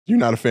You're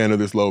not a fan of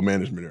this load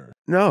management era?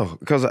 No,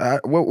 because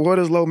what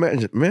is load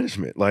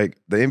management? Like,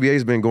 the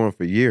NBA's been going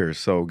for years,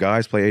 so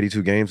guys play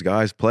 82 games,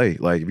 guys play.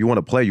 Like, if you want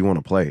to play, you want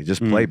to play.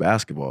 Just play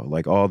basketball.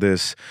 Like, all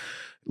this,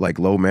 like,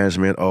 load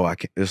management,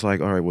 it's like,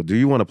 all right, well, do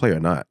you want to play or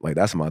not? Like,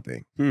 that's my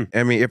thing.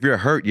 I mean, if you're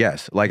hurt,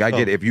 yes. Like, I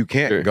get it. If you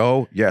can't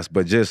go, yes,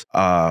 but just,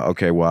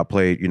 okay, well, I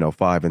played,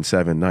 5 and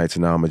 7 nights,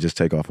 and now I'm going to just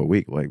take off a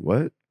week. Like,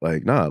 what?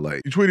 Like, nah,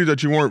 like. You tweeted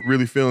that you weren't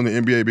really feeling the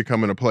NBA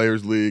becoming a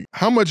players' league.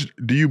 How much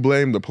do you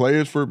blame the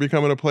players for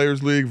becoming a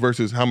players' league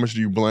versus how much do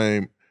you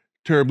blame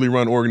terribly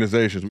run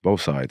organizations? Both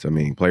sides. I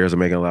mean, players are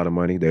making a lot of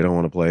money. They don't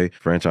want to play.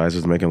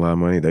 Franchises are making a lot of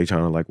money. They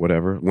trying to, like,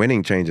 whatever.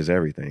 Winning changes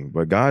everything.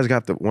 But guys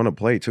got to want to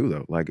play too,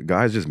 though. Like,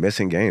 guys just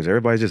missing games.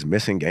 Everybody's just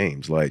missing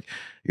games. Like,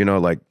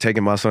 like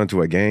taking my son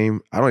to a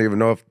game, I don't even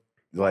know if,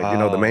 like,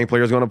 the main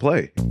player's going to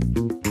play.